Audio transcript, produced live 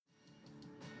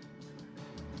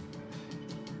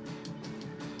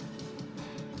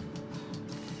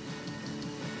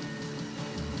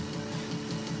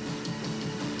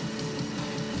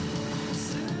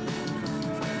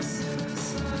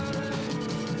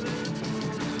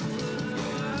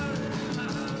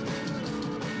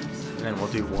and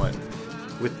we'll do one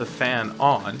with the fan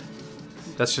on.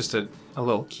 That's just a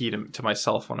little key to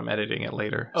myself when I'm editing it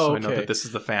later. So I know that this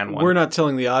is the fan one. We're not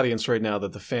telling the audience right now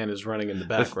that the fan is running in the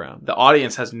background. The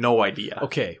audience has no idea.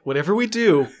 Okay, whatever we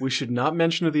do, we should not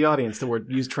mention to the audience that we're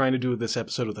trying to do this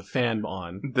episode with the fan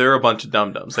on. They're a bunch of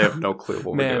dum-dums. They have no clue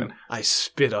what we're doing. I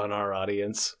spit on our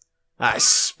audience. I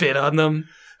spit on them.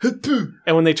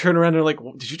 And when they turn around, they're like,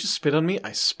 did you just spit on me?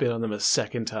 I spit on them a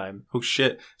second time. Oh,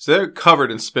 shit. So they're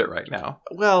covered in spit right now.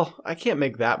 Well, I can't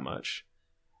make that much.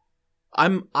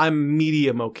 I'm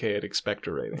medium okay at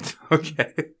expectorating.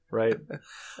 Okay. Right?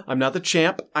 I'm not the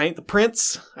champ. I ain't the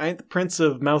prince. I ain't the prince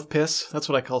of mouth piss. That's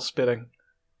what I call spitting.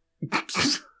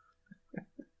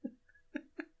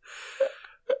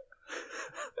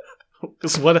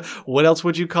 What else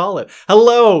would you call it?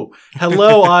 Hello,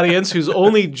 audience who's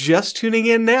only just tuning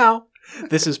in now.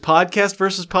 This is Podcast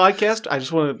versus Podcast. I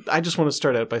just want to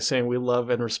start out by saying we love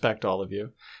and respect all of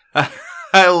you.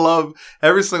 I love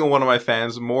every single one of my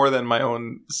fans more than my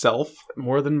own self.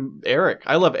 More than Eric.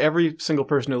 I love every single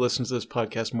person who listens to this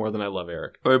podcast more than I love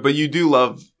Eric. But you do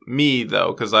love me,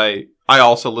 though, because I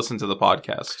also listen to the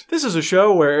podcast. This is a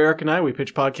show where Eric and we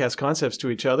pitch podcast concepts to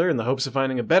each other in the hopes of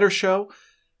finding a better show,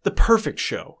 the perfect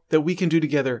show that we can do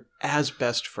together as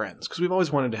best friends. Because we've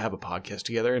always wanted to have a podcast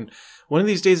together, and one of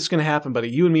these days it's going to happen, buddy.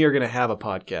 You and me are going to have a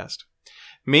podcast.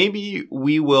 Maybe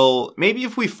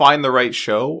if we find the right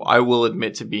show, I will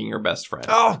admit to being your best friend.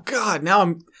 Oh, God.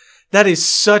 That is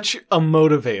such a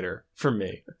motivator for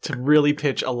me to really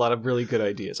pitch a lot of really good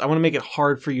ideas. I want to make it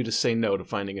hard for you to say no to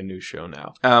finding a new show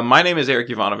now. My name is Eric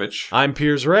Ivanovich. I'm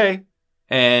Piers Ray.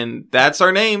 And that's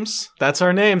our names. That's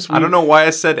our names. I don't know why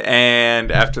I said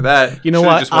 "and" after that. You know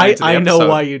what? I know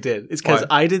why you did. It's because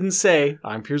I didn't say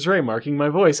I'm Piers Ray, marking my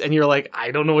voice, and you're like,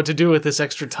 I don't know what to do with this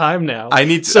extra time now. I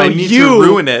need to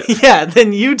ruin it. Yeah,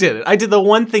 then you did it. I did the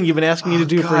one thing you've been asking me to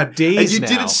do for days now.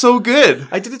 You did it so good.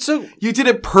 I did it so. You did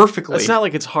it perfectly. It's not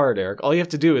like it's hard, Eric. All you have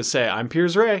to do is say I'm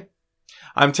Piers Ray.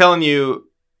 I'm telling you.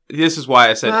 This is why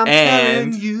I said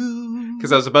 "and."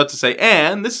 Because I was about to say,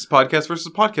 and this is Podcast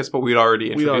versus Podcast, but we'd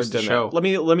already introduced the show. Let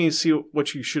me see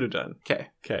what you should have done.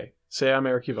 Okay. Say I'm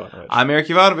Eric Ivanovich. I'm Eric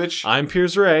Ivanovich. I'm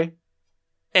Piers Ray.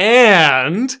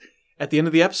 And at the end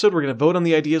of the episode, we're going to vote on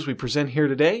the ideas we present here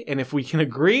today. And if we can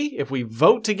agree, if we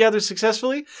vote together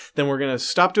successfully, then we're going to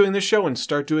stop doing this show and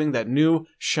start doing that new,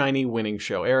 shiny winning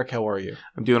show. Eric, how are you?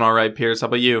 I'm doing all right, Piers. How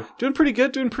about you? Doing pretty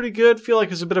good. Feel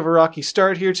like it's a bit of a rocky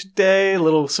start here today.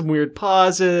 Some weird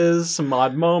pauses, some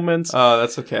odd moments. Oh,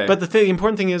 that's okay. But the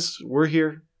important thing is, we're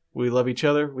here. We love each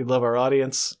other. We love our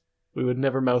audience. We would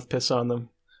never mouth piss on them.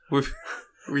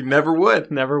 We never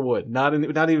would. Never would. Not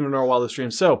even in our wildest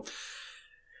dreams. So,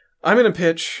 I'm going to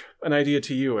pitch an idea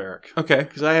to you, Eric. Okay.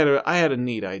 Because I had a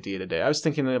neat idea today. I was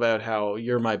thinking about how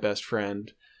you're my best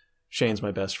friend. Shane's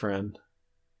my best friend.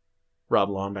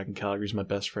 Rob Long back in Calgary is my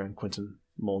best friend. Quentin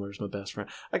Molnar's my best friend.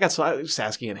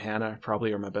 Sasky and Hannah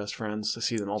probably are my best friends. I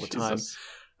see them all the time.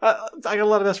 I got a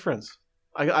lot of best friends.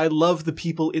 I love the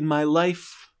people in my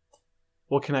life.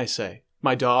 What can I say?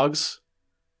 My dogs.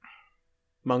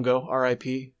 Mungo,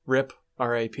 R.I.P. Rip,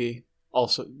 R.I.P.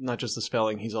 Also, not just the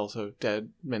spelling, he's also dead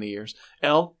many years.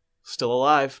 Elle, still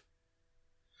alive.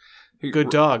 Good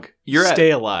dog.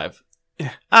 Stay alive.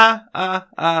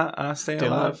 Stay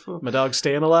alive. My dog's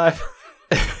staying alive.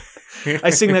 I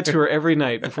sing that to her every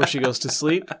night before she goes to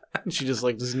sleep. And she just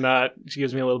she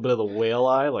gives me a little bit of the whale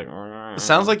eye. It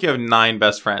sounds like you have 9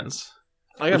 best friends.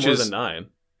 I got more than 9.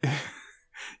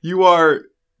 You are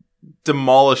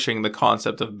demolishing the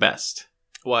concept of best.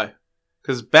 Why?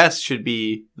 Because best should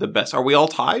be the best. Are we all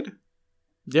tied?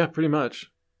 Yeah, pretty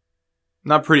much.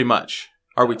 Not pretty much.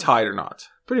 Are we tied or not?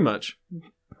 Pretty much.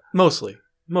 Mostly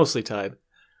tied.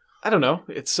 I don't know.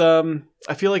 It's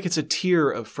I feel like it's a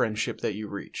tier of friendship that you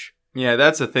reach. Yeah,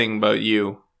 that's the thing about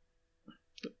you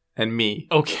and me.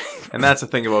 Okay. And that's the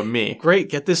thing about me. Great,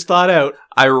 get this thought out.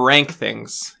 I rank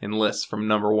things in lists from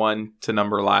number 1 to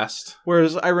number last.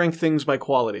 Whereas I rank things by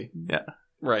quality. Yeah.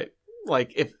 Right.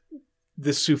 Like if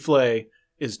this souffle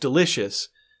is delicious,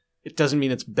 it doesn't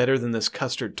mean it's better than this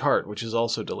custard tart, which is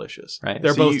also delicious. Right.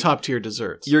 They're both top tier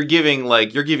desserts. You're giving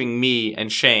me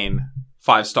and Shane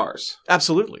 5 stars.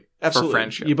 Absolutely. For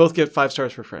friendship. You both get 5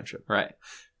 stars for friendship. Right.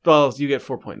 Well, you get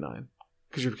 4.9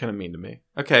 because you're kind of mean to me.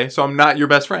 Okay, so I'm not your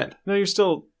best friend. No, you're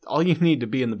still. All you need to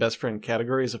be in the best friend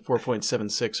category is a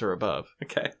 4.76 or above.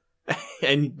 Okay.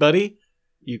 And buddy,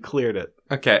 you cleared it.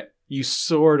 Okay. You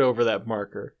soared over that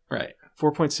marker. Right.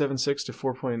 4.76 to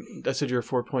 4. I said you're a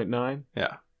 4.9?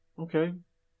 Yeah. Okay.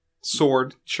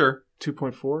 Sword, sure.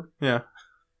 2.4? Yeah.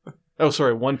 Oh,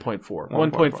 sorry, 1.4.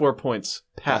 1.4 points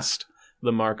past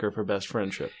the marker for best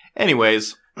friendship.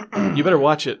 Anyways. You better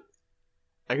watch it.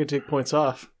 I could take points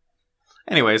off.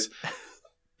 Anyways,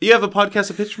 you have a podcast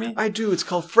to pitch me? I do. It's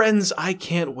called Friends I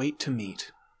Can't Wait to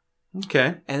Meet.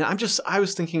 Okay. And I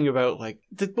was thinking about, like,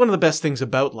 one of the best things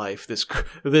about life,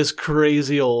 this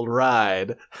crazy old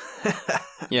ride.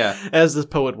 Yeah. As the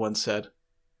poet once said.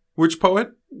 Which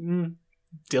poet?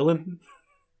 Dylan.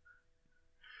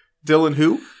 Dylan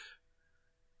who?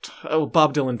 Oh,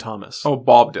 Bob Dylan Thomas. Oh,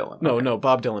 Bob Dylan. No,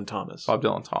 Bob Dylan Thomas. Bob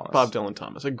Dylan Thomas. Bob Dylan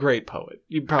Thomas, a great poet.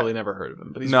 You probably never heard of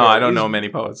him, but I don't know many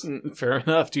poets. Fair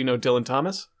enough. Do you know Dylan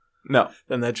Thomas? No.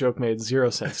 Then that joke made zero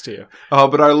sense to you. Oh,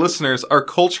 but our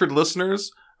cultured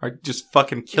listeners are just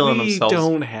fucking killing themselves. We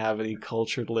don't have any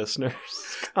cultured listeners.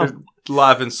 They're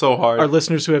laughing so hard. Our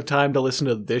listeners who have time to listen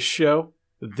to this show,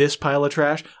 this pile of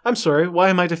trash. I'm sorry, why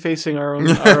am I defacing our own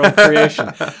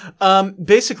creation?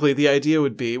 Basically, the idea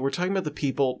would be, we're talking about the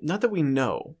people, not that we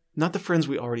know, not the friends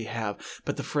we already have,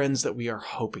 but the friends that we are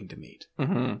hoping to meet.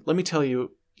 Mm-hmm. Let me tell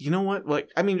you, you know what? Like,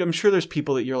 I mean, I'm sure there's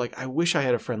people that you're like, I wish I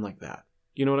had a friend like that.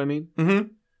 You know what I mean? Mm-hmm. You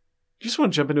just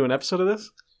want to jump into an episode of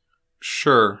this?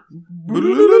 Sure.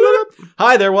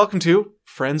 Hi there, welcome to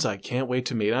Friends I Can't Wait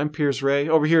to Meet. I'm Piers Ray.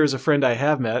 Over here is a friend I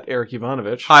have met, Eric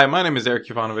Ivanovich. Hi, my name is Eric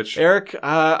Ivanovich. Eric,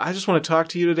 I just want to talk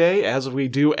to you today, as we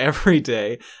do every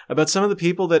day, about some of the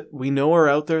people that we know are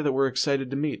out there that we're excited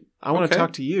to meet. I want to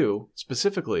talk to you,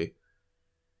 specifically,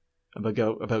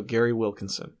 about Gary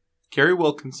Wilkinson. Gary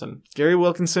Wilkinson. Gary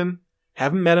Wilkinson.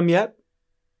 Haven't met him yet.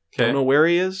 Okay. Don't know where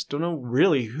he is. Don't know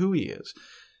really who he is.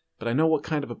 But I know what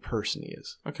kind of a person he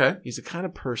is. Okay. He's the kind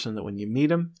of person that when you meet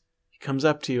him, he comes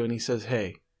up to you and he says,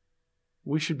 hey,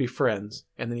 we should be friends.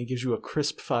 And then he gives you a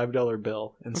crisp $5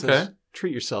 bill and says,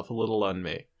 treat yourself a little on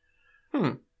me.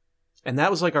 And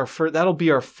that was like that'll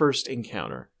be our first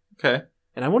encounter. Okay.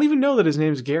 And I won't even know that his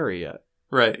name's Gary yet.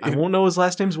 Right. I won't know his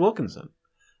last name's Wilkinson.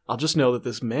 I'll just know that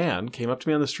this man came up to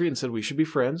me on the street and said, we should be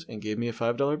friends, and gave me a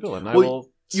 $5 bill. And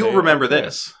you'll remember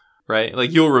this, right?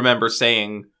 Like, you'll remember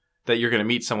saying that you're going to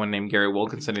meet someone named Gary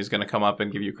Wilkinson who's going to come up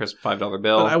and give you a crisp $5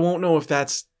 bill. But I won't know if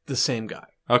that's the same guy.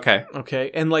 Okay.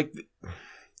 And, like,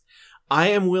 I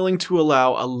am willing to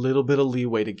allow a little bit of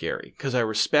leeway to Gary because I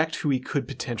respect who he could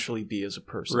potentially be as a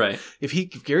person. Right.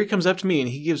 If Gary comes up to me and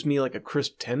he gives me, like, a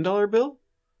crisp $10 bill,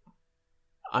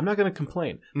 I'm not going to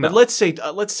complain. No. But let's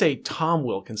say Tom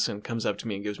Wilkinson comes up to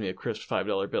me and gives me a crisp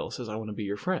 $5 bill, says, I want to be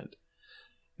your friend.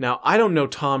 Now, I don't know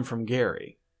Tom from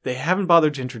Gary. They haven't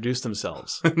bothered to introduce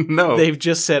themselves. No. They've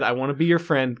just said, I want to be your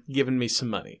friend, giving me some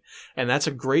money. And that's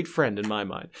a great friend in my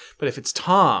mind. But if it's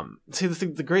Tom, see,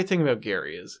 the great thing about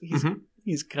Gary is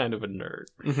he's kind of a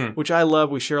nerd, which I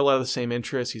love. We share a lot of the same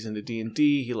interests. He's into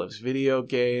D&D. He loves video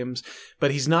games.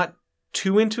 But he's not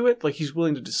too into it. Like, he's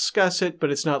willing to discuss it, but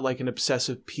it's not like an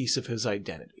obsessive piece of his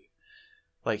identity.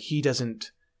 Like, he doesn't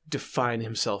define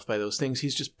himself by those things.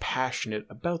 He's just passionate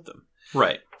about them.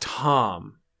 Right.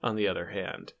 Tom, on the other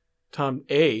hand, Tom,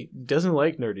 A, doesn't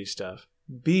like nerdy stuff.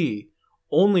 B,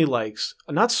 only likes,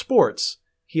 not sports,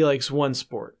 he likes one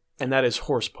sport, and that is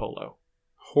horse polo.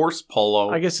 Horse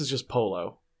polo? I guess it's just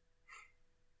polo.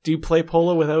 Do you play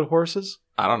polo without horses?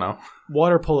 I don't know.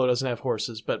 Water polo doesn't have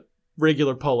horses, but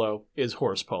regular polo is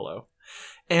horse polo.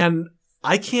 And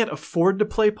I can't afford to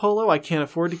play polo. I can't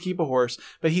afford to keep a horse,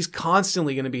 but he's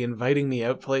constantly going to be inviting me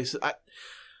out places.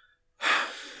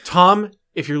 Tom,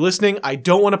 if you're listening, I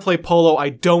don't want to play polo. I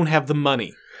don't have the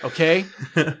money. Okay?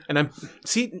 And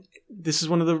this is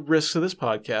one of the risks of this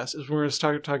podcast, is we're going to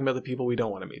start talking about the people we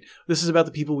don't want to meet. This is about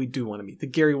the people we do want to meet, the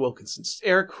Gary Wilkinsons.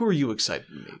 Eric, who are you excited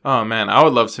to meet? Oh, man, I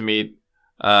would love to meet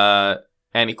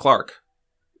Annie Clark,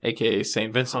 a.k.a.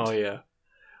 St. Vincent. Oh, yeah.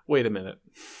 Wait a minute.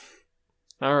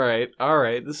 All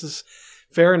right. This is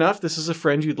fair enough. This is a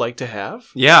friend you'd like to have.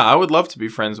 Yeah, I would love to be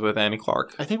friends with Annie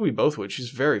Clark. I think we both would. She's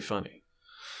very funny.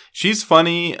 She's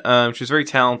funny. She's very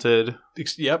talented.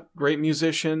 Yep. Great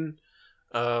musician.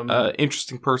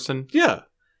 Interesting person. Yeah.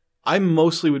 I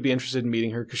mostly would be interested in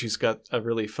meeting her because she's got a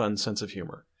really fun sense of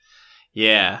humor.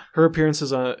 Yeah. Her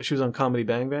appearances she was on Comedy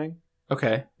Bang Bang.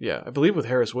 Okay. Yeah. I believe with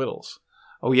Harris Whittles.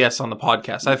 Oh, yes, on the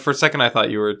podcast. For a second, I thought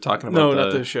you were talking about No,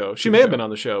 not the show. She may have been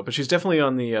on the show, but she's definitely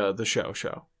on the show.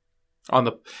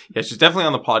 She's definitely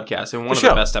on the podcast in one of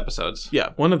the best episodes. Yeah,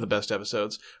 one of the best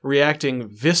episodes, reacting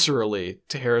viscerally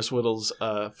to Harris Whittle's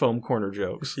foam corner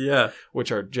jokes. Yeah,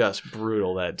 which are just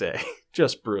brutal that day,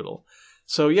 just brutal.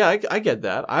 So yeah, I get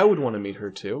that. I would want to meet her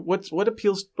too. What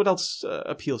else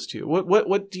appeals to you?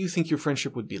 What do you think your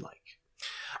friendship would be like?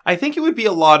 I think it would be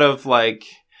a lot of like,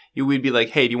 you would be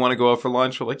like, hey, do you want to go out for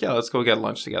lunch? We're like, yeah, let's go get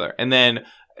lunch together. And then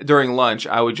during lunch,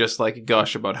 I would just like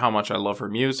gush about how much I love her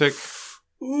music.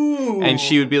 Ooh. And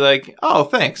she would be like, oh,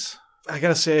 thanks. I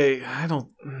gotta say, I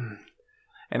don't...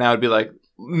 And I would be like,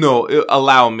 No,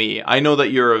 allow me. I know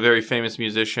that you're a very famous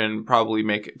musician, probably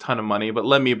make a ton of money, but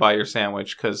let me buy your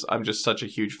sandwich because I'm just such a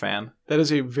huge fan. That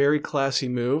is a very classy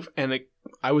move, and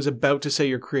I was about to say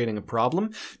you're creating a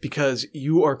problem because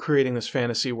you are creating this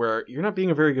fantasy where you're not being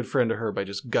a very good friend to her by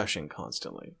just gushing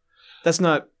constantly. That's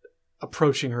not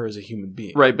approaching her as a human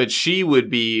being. Right, but she would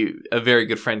be a very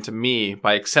good friend to me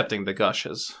by accepting the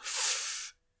gushes.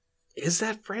 Is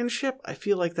that friendship? I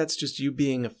feel like that's just you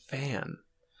being a fan.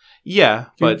 Yeah,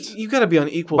 but you got to be on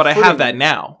equal but footing. I have that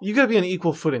now. You got to be on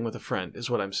equal footing with a friend, is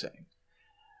what I'm saying.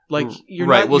 Like, you're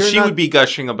right. Not, well, you're she not... would be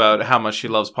gushing about how much she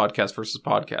loves podcast versus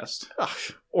podcast,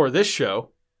 or this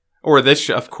show, or this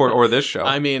show, of course, or this show.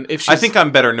 I mean, if she's... I think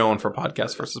I'm better known for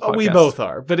podcast versus podcast. We both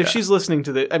are, but if she's listening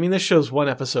to this show's 1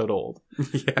 episode old.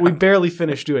 Yeah. We barely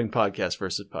finished doing podcast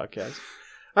versus podcast.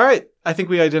 All right, I think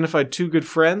we identified 2 good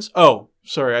friends. Oh,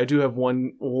 sorry, I do have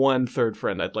one third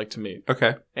friend I'd like to meet.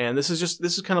 Okay, and this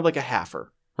is kind of like a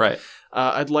halfer. Right.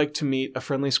 I'd like to meet a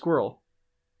friendly squirrel.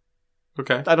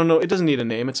 Okay. I don't know. It doesn't need a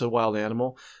name. It's a wild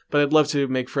animal. But I'd love to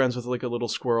make friends with like a little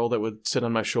squirrel that would sit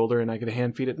on my shoulder and I could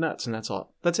hand feed it nuts, and that's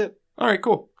all. That's it. All right,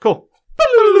 cool. Cool.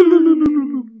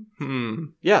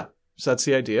 Yeah. So that's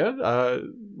the idea.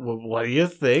 What do you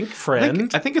think,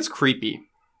 friend? I think it's creepy.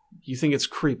 You think it's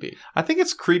creepy? I think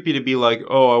it's creepy to be like,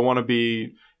 oh, I want to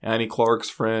be Annie Clark's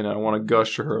friend. I want to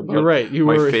gush to her about You're right. You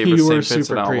my were favorite St. super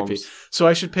Vincent creepy. albums. So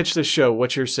I should pitch this show,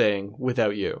 what you're saying,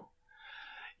 without you.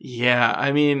 Yeah,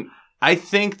 I mean, I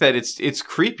think that it's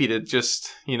creepy to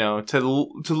just, to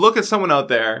look at someone out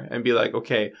there and be like,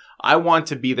 okay, I want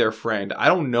to be their friend. I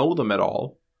don't know them at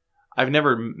all. I've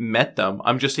never met them.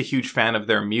 I'm just a huge fan of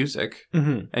their music,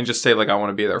 and just say like, I want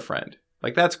to be their friend.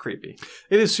 Like, that's creepy.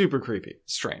 It is super creepy.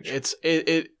 Strange.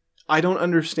 I don't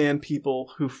understand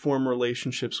people who form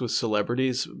relationships with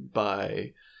celebrities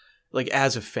by, like,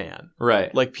 as a fan.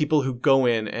 Right. Like, people who go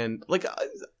in and, like,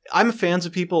 I'm fans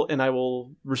of people and I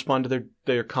will respond to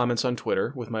their comments on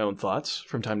Twitter with my own thoughts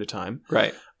from time to time.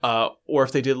 Right. Or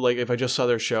if they did, like, if I just saw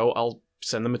their show, I'll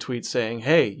send them a tweet saying,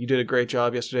 hey, you did a great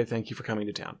job yesterday. Thank you for coming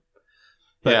to town.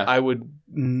 But yeah. I would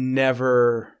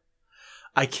never...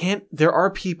 There are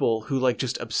people who like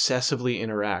just obsessively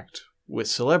interact with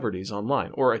celebrities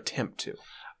online or attempt to.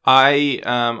 I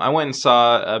went and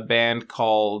saw a band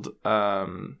called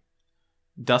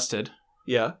Dusted.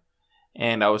 Yeah.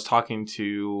 And I was talking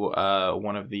to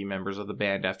one of the members of the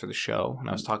band after the show, and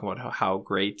I was talking about how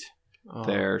great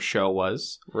their show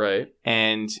was. Right.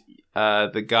 And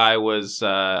the guy was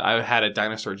I had a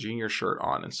Dinosaur Jr. shirt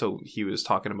on, and so he was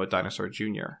talking about Dinosaur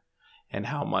Jr. and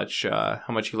how much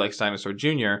he likes Dinosaur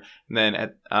Jr. And then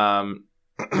at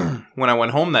when I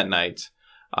went home that night,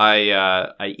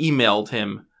 I emailed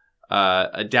him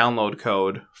a download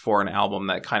code for an album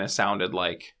that kind of sounded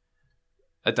like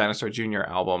a Dinosaur Jr.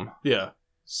 album. Yeah.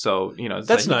 So,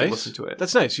 that's nice. Listen to it.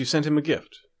 That's nice. You sent him a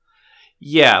gift.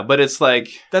 Yeah, but it's like...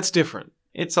 That's different.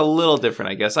 It's a little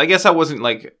different, I guess. I guess I wasn't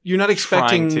like... You're not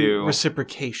expecting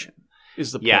reciprocation,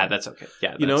 is the point. Yeah, that's okay.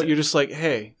 Yeah, you're just like,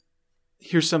 hey...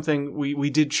 Here's something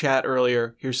we did chat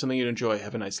earlier. Here's something you'd enjoy.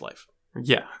 Have a nice life.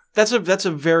 Yeah, that's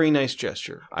a very nice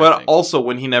gesture. But also,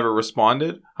 when he never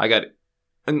responded, I got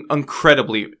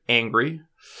incredibly angry.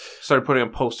 Started putting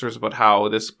up posters about how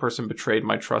this person betrayed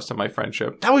my trust and my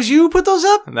friendship. That was you who put those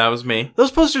up? And that was me.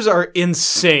 Those posters are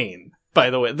insane.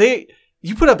 By the way,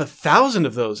 you put up 1,000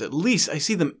 of those at least. I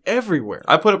see them everywhere.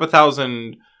 I put up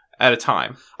 1,000. At a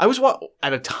time.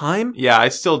 At a time? Yeah, I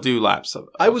still do laps of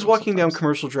I was walking down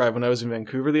Commercial Drive when I was in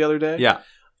Vancouver the other day. Yeah.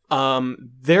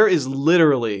 There is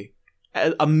literally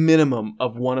a minimum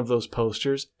of one of those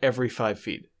posters every 5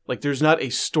 feet. Like, there's not a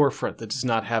storefront that does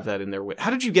not have that in their way.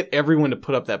 How did you get everyone to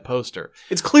put up that poster?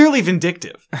 It's clearly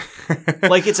vindictive.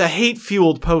 Like, it's a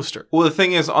hate-fueled poster. Well, the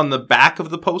thing is, on the back of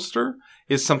the poster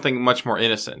is something much more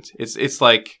innocent. It's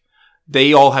like...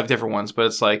 They all have different ones, but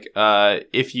it's like,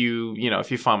 if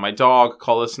you find my dog,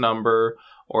 call this number,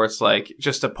 or it's like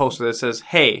just a poster that says,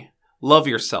 hey, love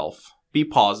yourself, be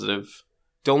positive,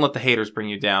 don't let the haters bring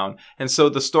you down. And so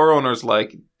the store owners,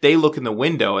 like, they look in the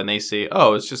window and they see,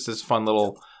 oh, it's just this fun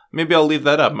little, maybe I'll leave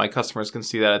that up. My customers can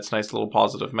see that. It's a nice little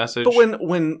positive message. But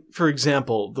when, for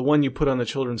example, the one you put on the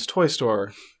children's toy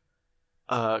store,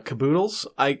 Caboodles,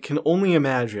 I can only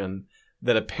imagine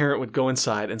that a parent would go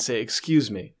inside and say,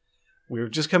 excuse me, we were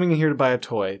just coming in here to buy a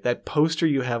toy. That poster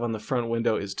you have on the front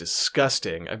window is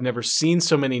disgusting. I've never seen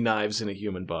so many knives in a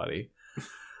human body.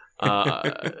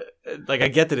 Like, I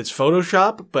get that it's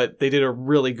Photoshop, but they did a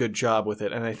really good job with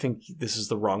it, and I think this is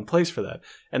the wrong place for that.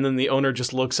 And then the owner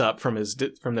just looks up from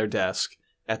their desk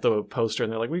at the poster,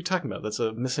 and they're like, what are you talking about? That's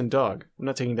a missing dog. I'm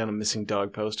not taking down a missing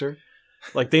dog poster.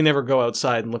 Like, they never go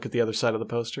outside and look at the other side of the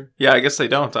poster? Yeah, I guess they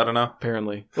don't. I don't know.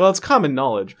 Apparently. Well, it's common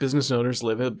knowledge. Business owners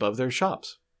live above their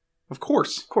shops. Of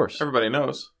course. Of course. Everybody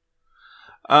knows.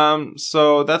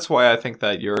 So that's why I think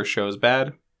that your show is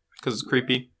bad. Because it's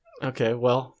creepy. Okay,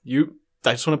 well,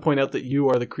 I just want to point out that you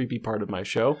are the creepy part of my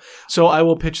show. So I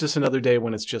will pitch this another day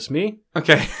when it's just me.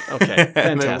 Okay. Okay,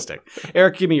 fantastic.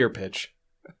 Eric, give me your pitch.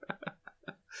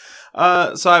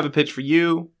 So I have a pitch for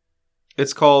you.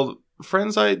 It's called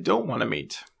Friends I Don't Want to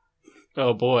Meet.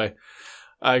 Oh boy,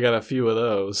 I got a few of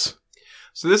those.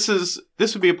 So this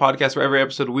would be a podcast where every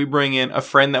episode we bring in a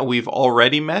friend that we've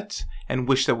already met and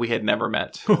wish that we had never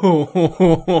met.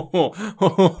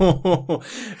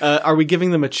 Are we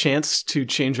giving them a chance to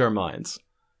change our minds?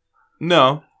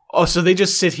 No. Oh, so they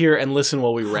just sit here and listen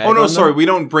while we rag Oh, no, on sorry. them? We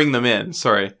don't bring them in.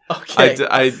 Sorry. Okay.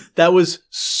 That was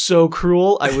so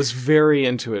cruel. I was very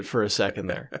into it for a second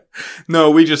there.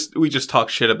 No, we just talk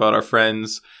shit about our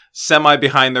friends, semi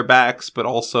behind their backs, but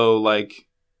also like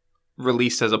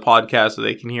released as a podcast so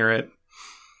they can hear it.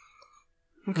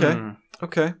 Okay.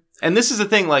 Okay. And this is the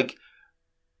thing, like,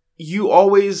 you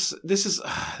always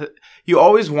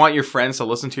want your friends to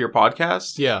listen to your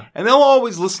podcast. Yeah. And they'll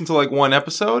always listen to like one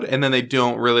episode and then they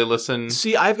don't really listen.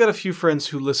 See, I've got a few friends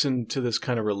who listen to this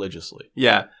kind of religiously.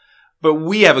 Yeah. But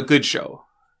we have a good show.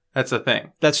 That's the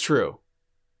thing. That's true.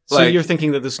 So Like, you're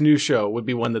thinking that this new show would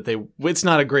be one that it's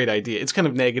not a great idea. It's kind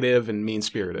of negative and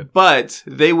mean-spirited. but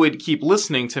they would keep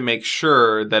listening to make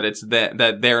sure that it's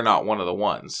that they're not one of the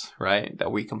ones, right?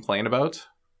 That we complain about.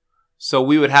 So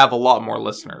we would have a lot more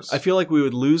listeners. I feel like we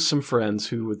would lose some friends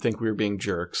who would think we were being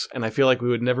jerks, and I feel like we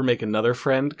would never make another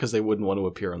friend because they wouldn't want to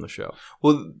appear on the show.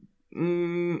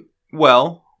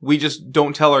 Well, we just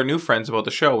don't tell our new friends about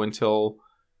the show until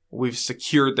we've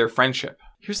secured their friendship.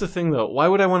 Here's the thing, though. Why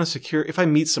would I want to secure... If I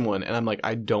meet someone and I'm like,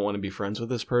 I don't want to be friends with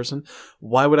this person,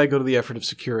 why would I go to the effort of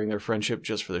securing their friendship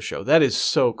just for the show? That is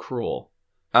so cruel.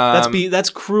 That's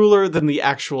crueler than the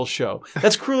actual show.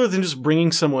 That's crueler than just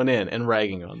bringing someone in and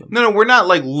ragging on them. No, we're not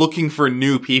like looking for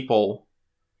new people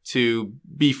to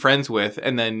be friends with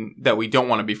and then that we don't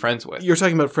want to be friends with. You're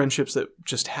talking about friendships that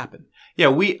just happen. Yeah,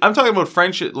 I'm talking about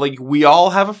friendship. Like, we all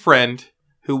have a friend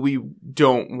who we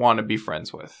don't want to be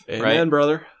friends with. Amen, right?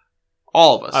 brother.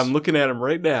 All of us. I'm looking at him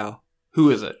right now.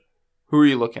 Who is it? Who are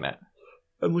you looking at?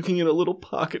 I'm looking in a little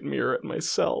pocket mirror at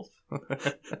myself.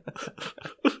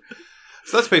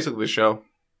 So that's basically the show.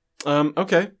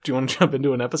 Okay. Do you want to jump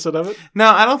into an episode of it? No,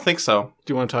 I don't think so.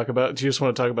 Do you just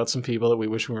want to talk about some people that we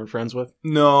wish we weren't friends with?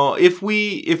 No, if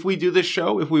we do this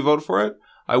show, if we vote for it,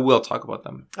 I will talk about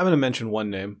them. I'm going to mention one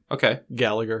name. Okay.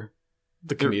 Gallagher,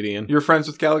 the comedian. You're friends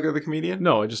with Gallagher, the comedian?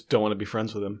 No, I just don't want to be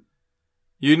friends with him.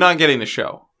 You're not getting the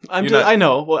show. I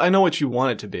know. Well, I know what you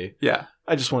want it to be. Yeah.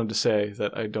 I just wanted to say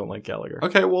that I don't like Gallagher.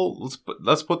 Okay, well,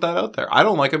 let's put that out there. I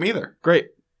don't like him either. Great.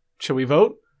 Shall we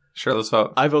vote? Sure, let's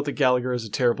vote. I vote that Gallagher is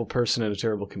a terrible person and a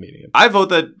terrible comedian. I vote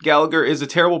that Gallagher is a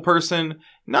terrible person,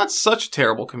 not such a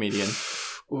terrible comedian.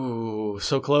 Ooh,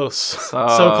 so close.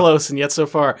 So close, and yet so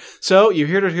far. So, you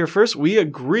heard it here first. We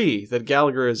agree that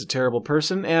Gallagher is a terrible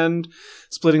person, and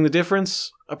splitting the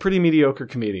difference, a pretty mediocre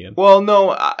comedian. Well,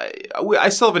 no, I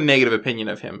still have a negative opinion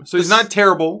of him. So he's not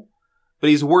terrible, but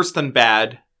he's worse than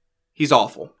bad. He's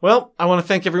awful. Well, I want to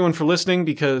thank everyone for listening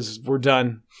because we're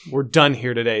done. We're done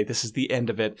here today. This is the end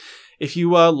of it. If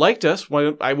you liked us,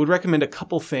 I would recommend a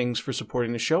couple things for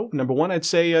supporting the show. Number one, I'd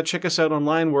say check us out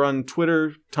online. We're on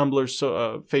Twitter,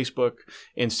 Tumblr, Facebook,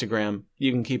 Instagram.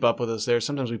 You can keep up with us there.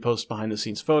 Sometimes we post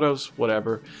behind-the-scenes photos,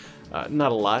 whatever.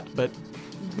 Not a lot, but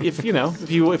if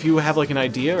you have like an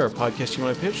idea or a podcast you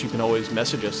want to pitch, you can always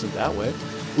message us in that way.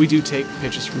 We do take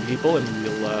pitches from people, and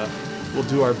we'll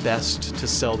do our best to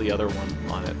sell the other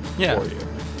one on it for you.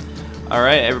 All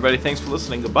right, everybody. Thanks for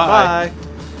listening. Goodbye. Bye.